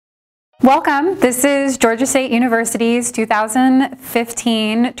Welcome. This is Georgia State University's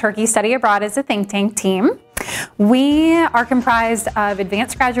 2015 Turkey Study Abroad as a Think Tank team. We are comprised of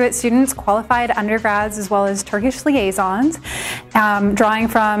advanced graduate students, qualified undergrads, as well as Turkish liaisons, drawing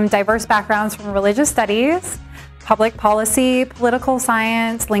from diverse backgrounds from religious studies, public policy, political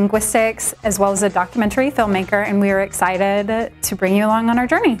science, linguistics, as well as a documentary filmmaker, and we are excited to bring you along on our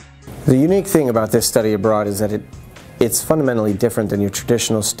journey. The unique thing about this study abroad is that it's fundamentally different than your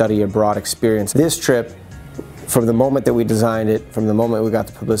traditional study abroad experience. This trip, from the moment that we designed it, from the moment we got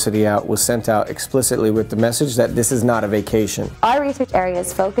the publicity out, was sent out explicitly with the message that this is not a vacation. Our research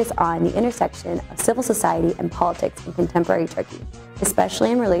areas focus on the intersection of civil society and politics in contemporary Turkey,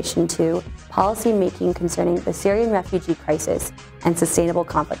 especially in relation to policy making concerning the Syrian refugee crisis and sustainable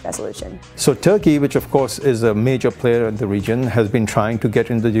conflict resolution. So Turkey, which of course is a major player in the region, has been trying to get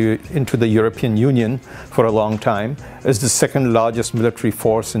into the European Union for a long time, is the second largest military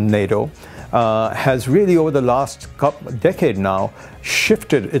force in NATO, has really over the last decade now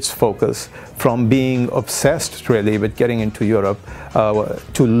shifted its focus from being obsessed really with getting into Europe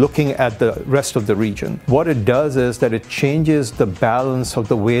to looking at the rest of the region. What it does is that it changes the balance of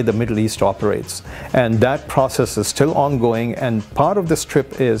the way the Middle East operates, and that process is still ongoing, and part of this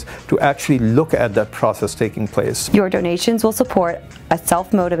trip is to actually look at that process taking place. Your donations will support a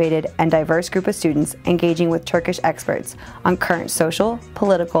self-motivated and diverse group of students engaging with Turkish experts on current social,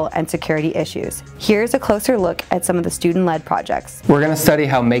 political, and security issues. Here's a closer look at some of the student-led projects. We're going to study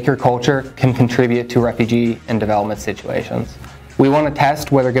how maker culture can contribute to refugee and development situations. We want to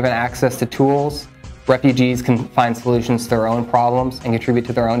test whether, given access to tools, refugees can find solutions to their own problems and contribute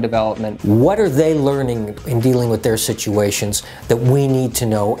to their own development. What are they learning in dealing with their situations that we need to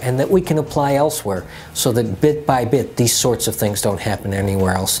know and that we can apply elsewhere, so that bit by bit these sorts of things don't happen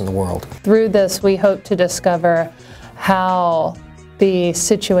anywhere else in the world? Through this, we hope to discover how the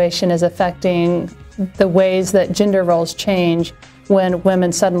situation is affecting the ways that gender roles change when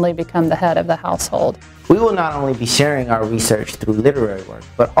women suddenly become the head of the household. We will not only be sharing our research through literary work,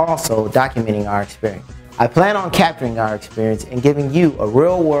 but also documenting our experience. I plan on capturing our experience and giving you a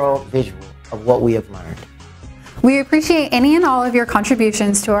real-world visual of what we have learned. We appreciate any and all of your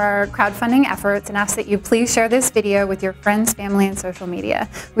contributions to our crowdfunding efforts and ask that you please share this video with your friends, family, and social media.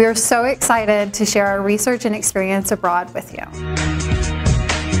 We are so excited to share our research and experience abroad with you.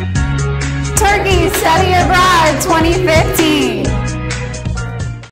 Turkey Study Abroad 2015.